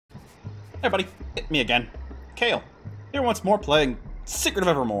Hey buddy, me again. Kale. Here once more playing Secret of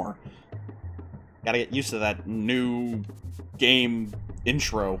Evermore. Gotta get used to that new game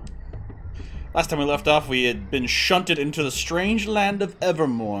intro. Last time we left off, we had been shunted into the strange land of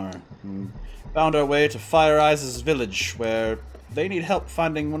Evermore. And found our way to Fire Eyes' village, where they need help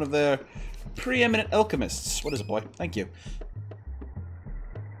finding one of their preeminent alchemists. What is it, boy? Thank you.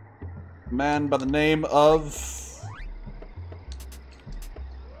 A man by the name of...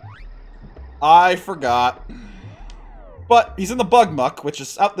 I forgot. But he's in the bug muck, which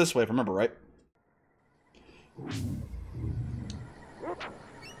is out this way, if I remember right.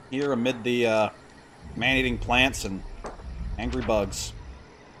 Here amid the man-eating plants and angry bugs.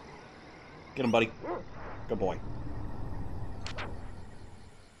 Get him, buddy. Good boy.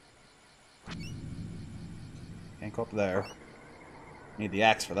 Can't go up there. Need the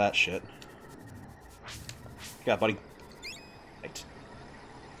axe for that shit. You got it, buddy. Right.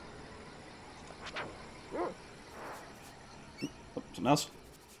 Oh, something else.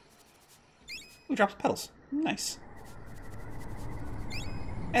 Ooh, drops petals. Nice.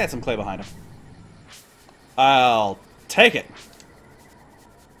 And some clay behind him. I'll take it.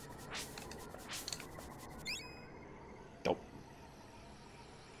 Nope.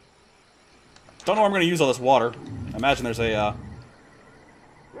 Don't know where I'm going to use all this water. I imagine there's a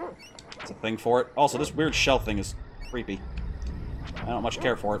thing for it. Also, this weird shell thing is creepy. I don't much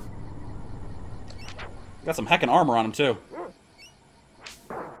care for it. Got some heckin' armor on him, too.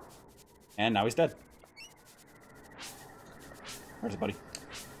 And now he's dead. Where's it, buddy?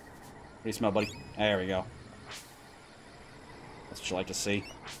 What do you smell, buddy? There we go. That's what you like to see.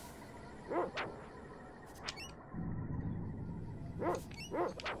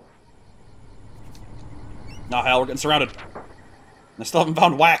 Nah, hell, we're getting surrounded. And I still haven't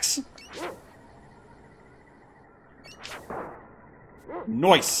found wax.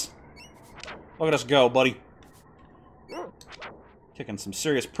 Nice. Look at us go, buddy. Kicking some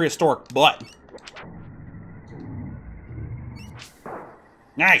serious prehistoric butt.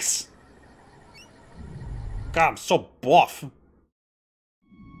 Nice. God, I'm so buff.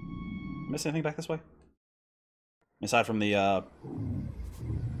 Miss anything back this way? Aside from the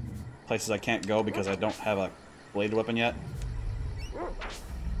places I can't go because I don't have a bladed weapon yet.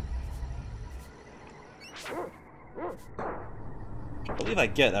 I believe I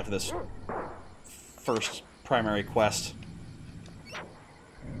get after this first primary quest.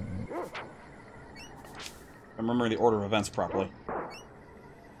 I'm remembering the order of events properly.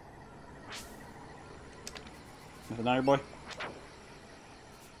 Nothing down here, boy?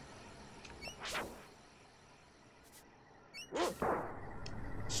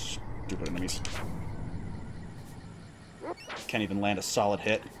 Stupid enemies. Can't even land a solid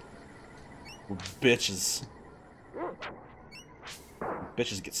hit. We're bitches.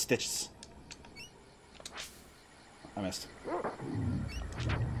 Bitches get stitches. I missed.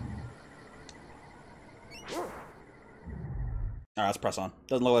 Alright, let's press on.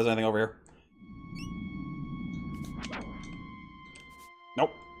 Doesn't look like there's anything over here.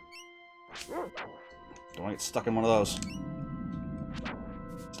 Nope. Don't want to get stuck in one of those.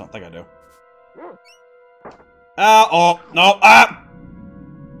 Just don't think I do. Ah! Oh! No! Ah!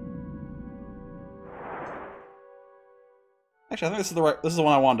 Actually, I think this is the right. This is the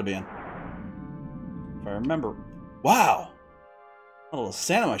one I wanted to be in. If I remember. Wow! A little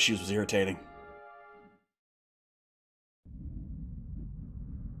sand on my shoes was irritating.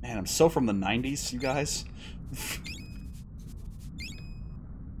 Man, I'm so from the 90s, you guys.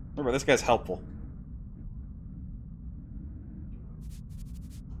 Remember, this guy's helpful.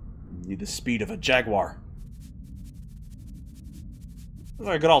 Need the speed of a jaguar. This is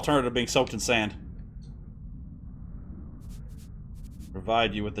like a good alternative to being soaked in sand.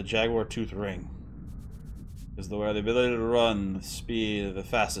 Provide you with the jaguar tooth ring. Is the ability to run the speed of the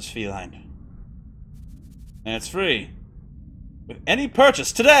fastest feline. And it's free. With any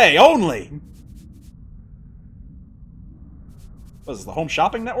purchase today only! What is this, the Home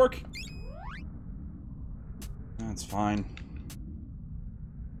Shopping Network? That's fine.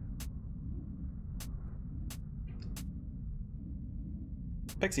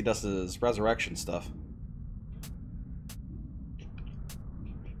 Pixie Dust is resurrection stuff.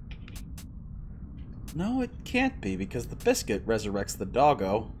 No, it can't be, because the biscuit resurrects the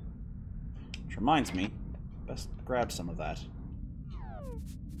doggo. Which reminds me, best grab some of that.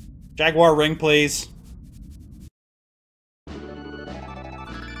 Jaguar ring, please.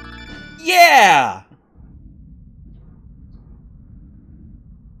 Yeah!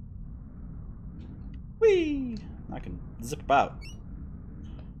 Whee! I can zip about.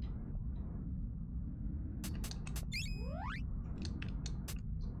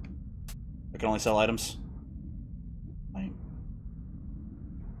 I can only sell items. I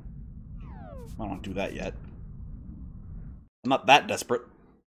don't want to do that yet. I'm not that desperate.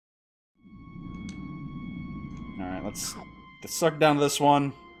 Alright, let's suck down to this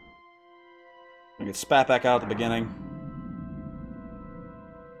one. We get spat back out at the beginning.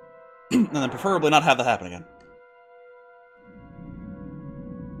 And then preferably not have that happen again.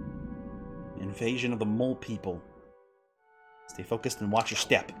 Invasion of the mole people. Stay focused and watch your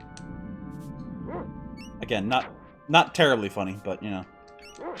step. Again, not terribly funny, but, you know.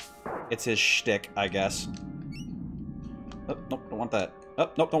 It's his shtick, I guess. Oh, nope, don't want that. Oh,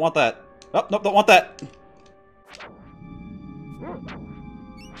 nope, don't want that. Oh, nope, don't want that!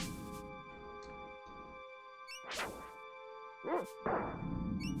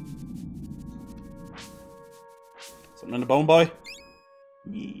 Something in the bone, boy?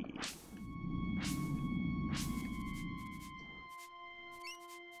 Yeah.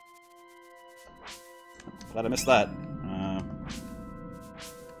 Glad I missed that.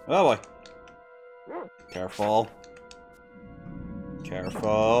 Oh boy. Careful.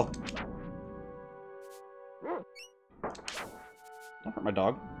 Careful. Don't hurt my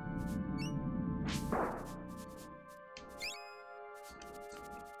dog.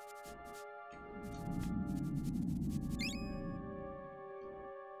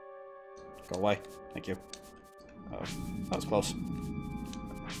 Go away. Thank you. Oh, that was close.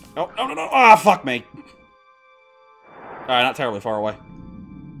 Oh, no, no, no! Ah, fuck me! Alright, not terribly far away.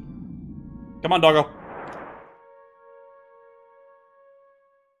 Come on, doggo.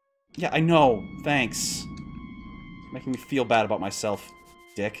 Yeah, I know. Thanks. Making me feel bad about myself,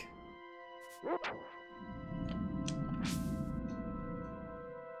 dick.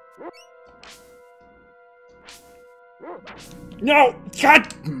 No!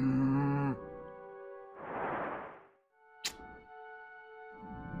 God!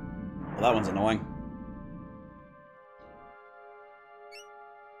 Well, that one's annoying.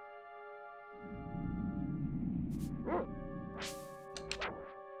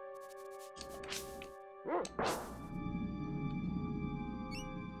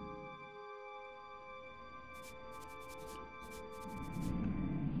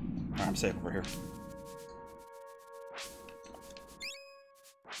 Alright, I'm safe over here.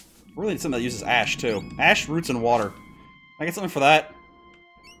 I really need something that uses ash, too. Ash, roots, and water. Can I get something for that?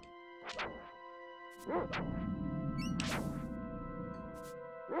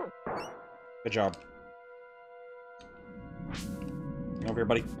 Good job. You over here,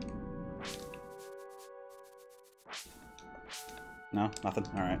 buddy? No? Nothing?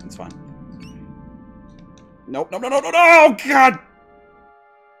 Alright, that's fine. Nope, no, no, no, no, no! God!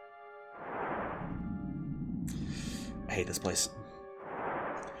 I hate this place.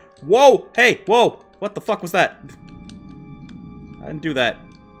 Whoa! Hey! Whoa! What the fuck was that? I didn't do that.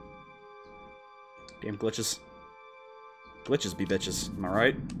 Damn glitches. Glitches be bitches. Am I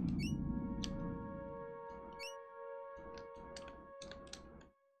right?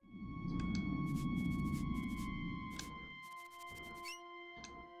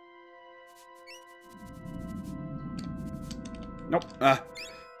 Nope.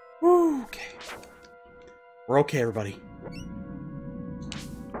 Okay. We're okay, everybody.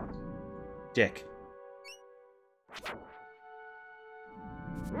 Dick.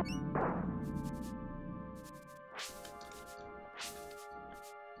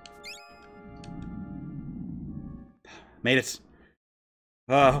 Made it.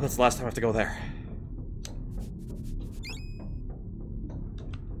 I hope that's the last time I have to go there.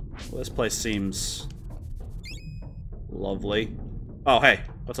 Well, this place seems lovely. Oh, hey.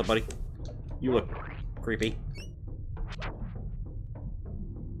 What's up, buddy? You look creepy.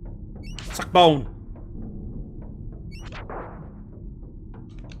 Suck bone!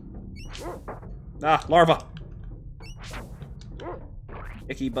 Ah, larva!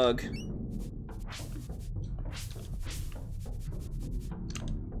 Icky bug. There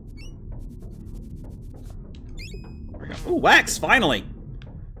we go. Ooh, wax! Finally!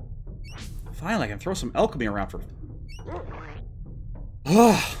 Finally, I can throw some alchemy around for...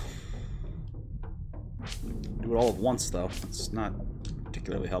 Do it all at once, though. It's not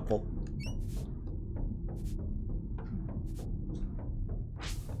particularly helpful.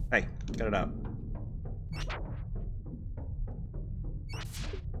 Hey, get it out.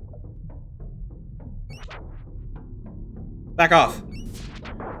 Back off!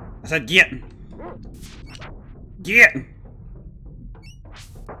 I said get! Get!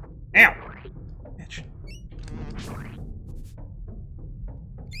 Ow! Bitch.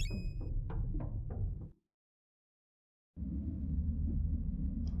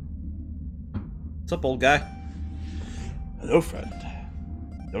 What's up, old guy? Hello, friend.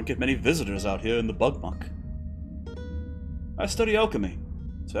 Don't get many visitors out here in the bug muck. I study alchemy.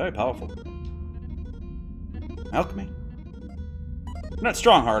 It's very powerful. Alchemy? You're not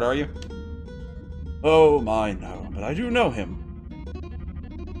Strongheart, are you? Oh my, no, but I do know him.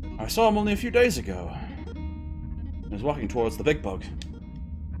 I saw him only a few days ago. He was walking towards the big bug.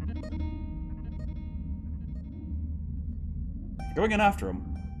 Going in after him.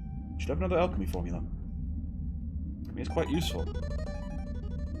 Should have another alchemy formula. Alchemy is quite useful.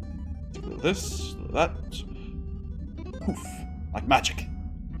 This, that. Poof. Like magic.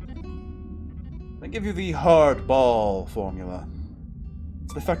 They give you the hard ball formula.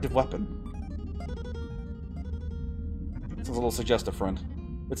 It's an effective weapon. Sounds a little suggestive, friend.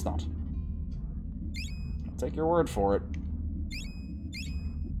 It's not. I'll take your word for it.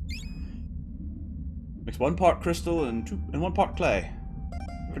 Mix 1 part crystal and 1 part clay.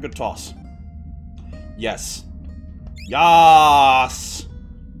 What a good toss. Yes. Yas!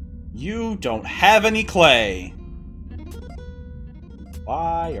 You don't have any clay.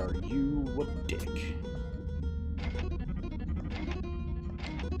 Why are you a dick?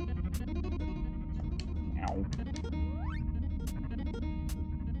 Ow.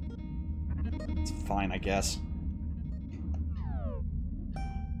 It's fine, I guess.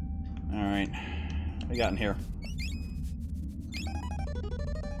 Alright. What we got in here?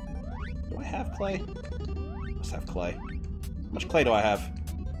 Do I have clay? I must have clay. How much clay do I have?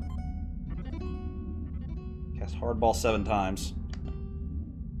 Cast hardball 7 times.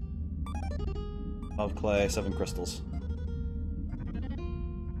 Of clay, 7 crystals.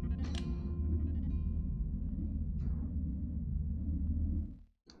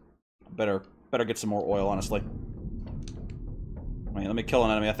 Better get some more oil, honestly. Wait, let me kill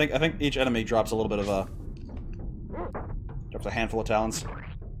an enemy. I think each enemy drops a little bit of a drops a handful of talents.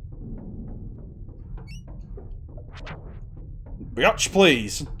 Biatch,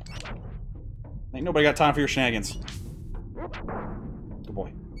 please. Ain't nobody got time for your shenanigans. Good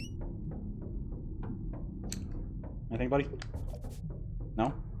boy. Anything, buddy?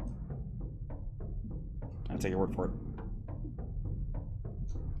 No? I'll take your word for it.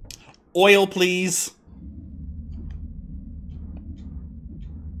 Oil, please!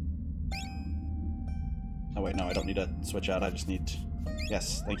 Oh wait, no, I don't need to switch out, I just need...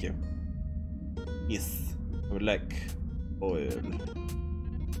 Yes, thank you. Yes, I would like oil.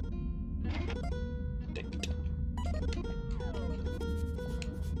 Take it.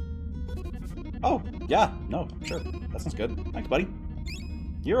 Oh, yeah, no, sure. That sounds good. Thanks, buddy.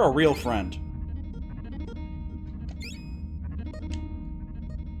 You're a real friend.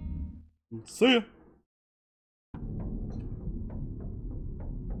 See ya.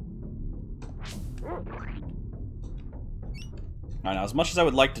 Alright, now, as much as I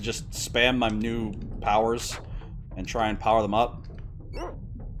would like to just spam my new powers and try and power them up,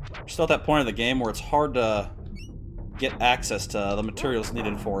 we're still at that point of the game where it's hard to get access to the materials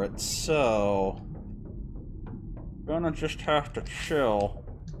needed for it, so... gonna just have to chill.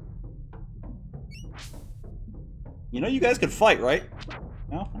 You know you guys could fight, right?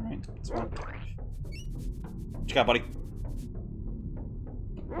 No? Alright, that's fine. What you got, buddy?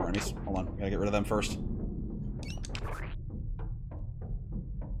 More enemies. Hold on, gotta get rid of them first.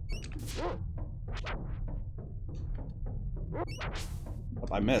 Oh,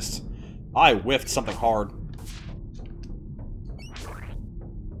 I missed. I whiffed something hard.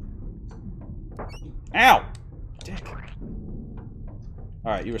 Ow! Dick.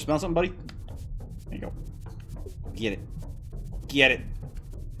 Alright, you were smelling something, buddy? There you go. Go get it. Get it.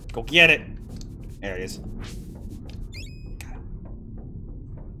 Go get it! There it is.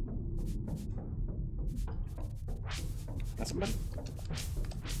 Got somebody?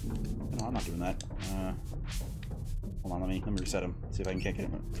 No, I'm not doing that. Hold on, let me reset him. See if I can't get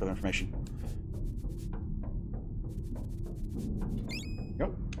further information.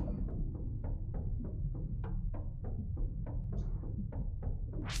 Go.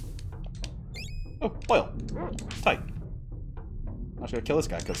 Oh, oil. Tight. I'm just gonna kill this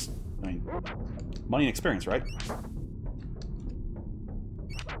guy because, I mean, money and experience, right?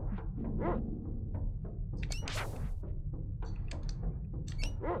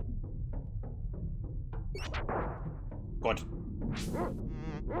 Good.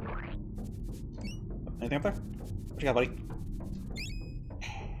 Anything up there? What you got, buddy?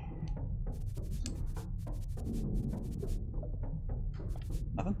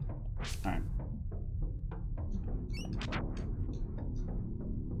 Nothing? Alright.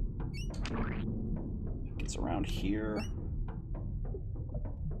 Gets around here.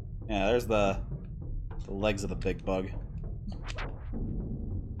 Yeah, there's the legs of the big bug.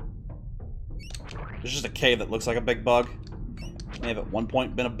 There's just a cave that looks like a big bug. May have at one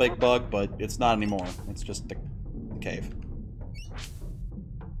point been a big bug, but it's not anymore. It's just the cave.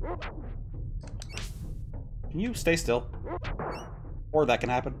 Can you stay still? Or that can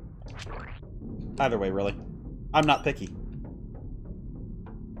happen. Either way, really. I'm not picky.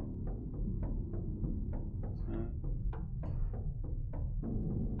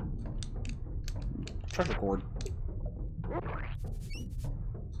 Treasure cord.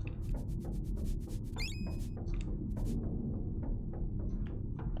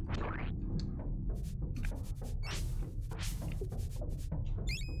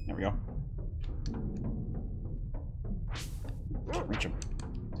 There we go. Can't reach him.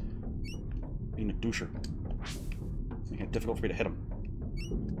 Being a doucher. Making it difficult for me to hit him.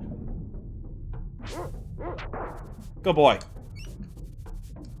 Good boy.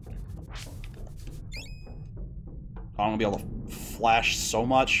 I'm gonna be able to flash so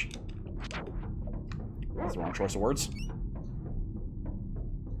much. That's the wrong choice of words.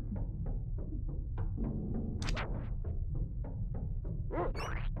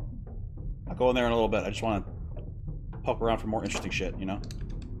 I'll go in there in a little bit. I just want to poke around for more interesting shit, you know?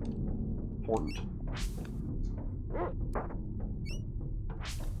 Important.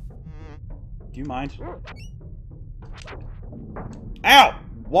 Do you mind? Ow!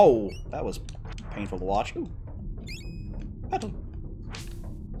 Whoa! That was painful to watch. Ooh. Petal.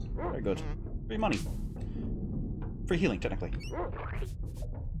 Very good. Free money. Free healing, technically.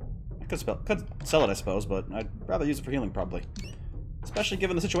 I could sell it, I suppose, but I'd rather use it for healing, probably. Especially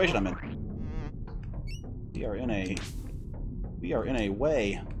given the situation I'm in. We are in a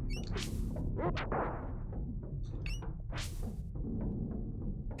way. God,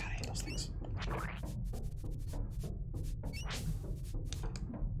 I hate those things.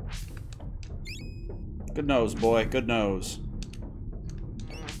 Good nose, boy. Good nose.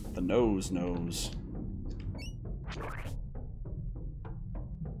 The nose knows.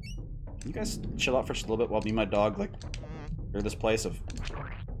 Can you guys chill out for just a little bit while me and my dog, like, clear this place of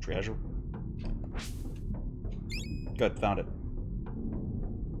treasure? Good, found it.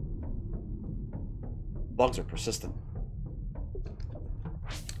 Bugs are persistent.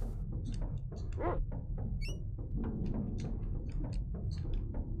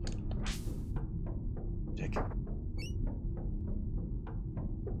 Dick.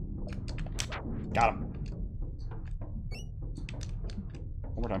 Got him.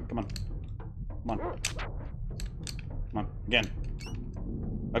 One more time. Come on. Come on. Come on. Again.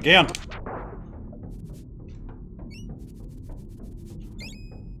 Again!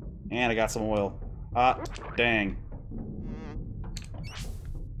 And I got some oil. Ah, dang.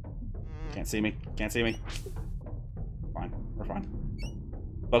 Can't see me. Can't see me. Fine. We're fine.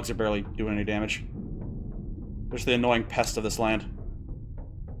 Bugs are barely doing any damage. There's the annoying pest of this land.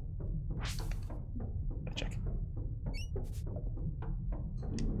 Gotta check.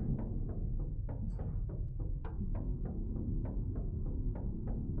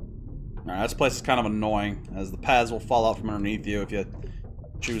 Alright, this place is kind of annoying, as the paths will fall out from underneath you if you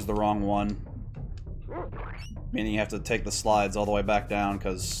choose the wrong one. Meaning you have to take the slides all the way back down,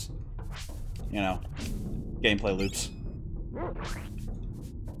 because, you know, gameplay loops.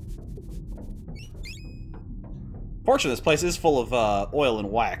 Fortunately, this place is full of oil and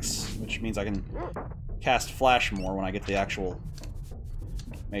wax, which means I can cast flash more when I get to the actual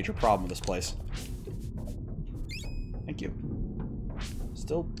major problem with this place. Thank you.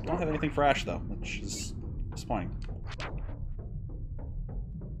 Still don't have anything for Ash, though, which is disappointing.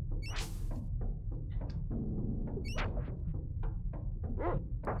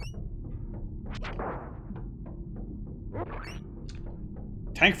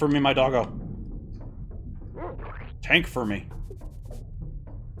 Tank for me, my doggo. Tank for me.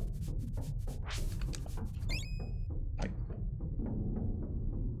 Pipe.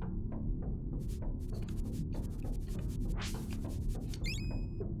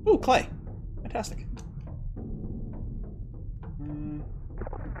 Ooh, clay. Fantastic.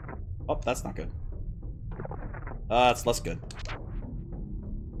 Oh, that's not good. It's less good.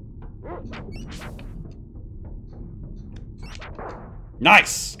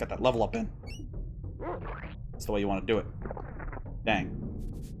 Nice! Got that level up in. That's the way you want to do it. Dang.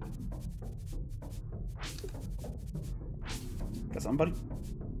 Got something, buddy?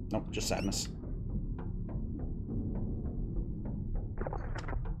 Nope, just sadness.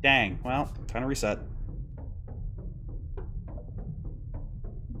 Dang. Well, time to reset.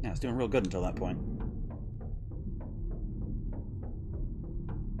 Yeah, it's doing real good until that point.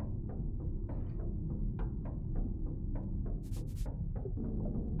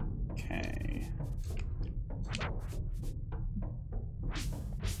 Okay.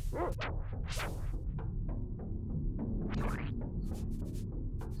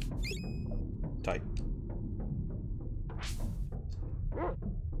 Tight.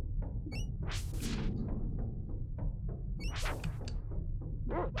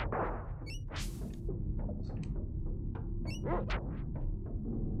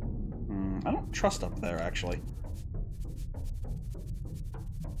 I don't trust up there, actually.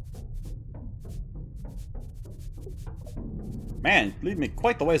 Man, leave me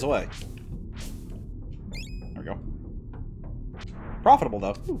quite the ways away. There we go. Profitable,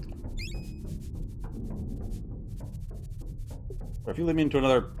 though. Ooh. But if you lead me into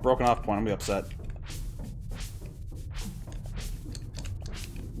another broken off point, I'm gonna be upset.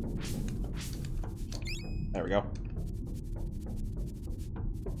 There we go.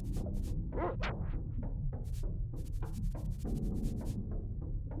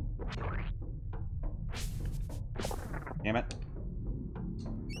 Damn it.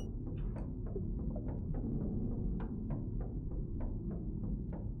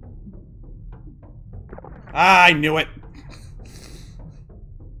 Ah, I knew it!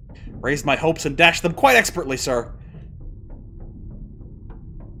 Raised my hopes and dashed them quite expertly, sir.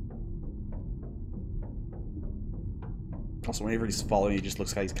 Also, whenever he's following, he just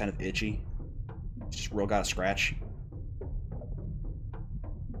looks like he's kind of itchy. Just real got a scratch.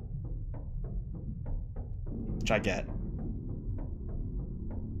 Which I get.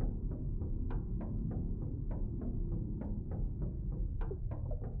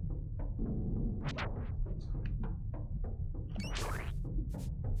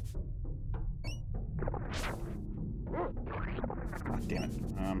 God damn it.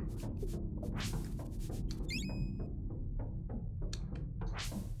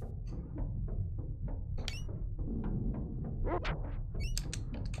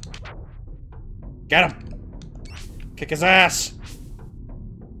 Get him! Kick his ass!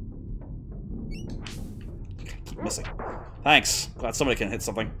 I keep missing. Thanks. Glad somebody can hit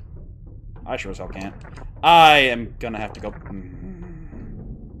something. I sure as hell can't. I am gonna have to go...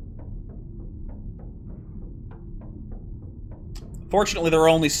 Fortunately, there are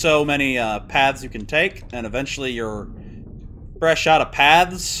only so many paths you can take, and eventually you're fresh out of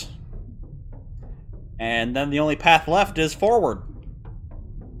paths. And then the only path left is forward.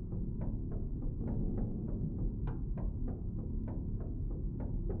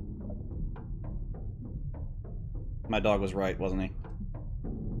 My dog was right, wasn't he?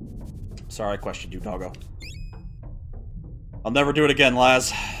 Sorry I questioned you, doggo. I'll never do it again,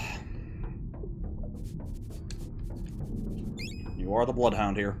 Laz. You are the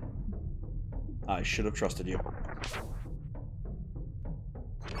bloodhound here. I should have trusted you.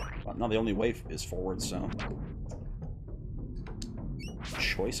 But now the only way is forward, so...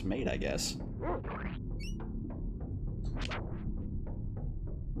 Choice made, I guess.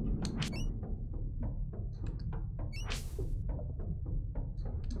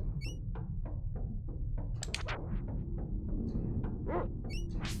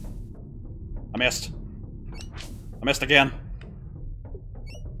 I missed. I missed again.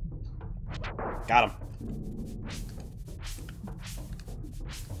 Got him.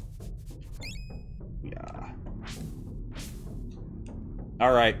 Yeah.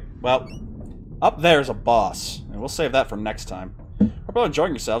 Alright, well, up there's a boss, and we'll save that for next time. Hope you're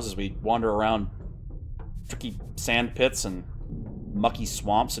enjoying yourselves as we wander around tricky sand pits and mucky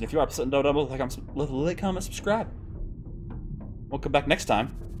swamps, and if you are upset and don't double, like, comment, subscribe. We'll come back next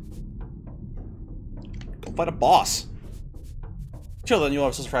time. Go fight a boss. Till then, you'll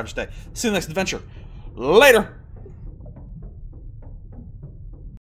have a subscribe today. See you in the next adventure. Later!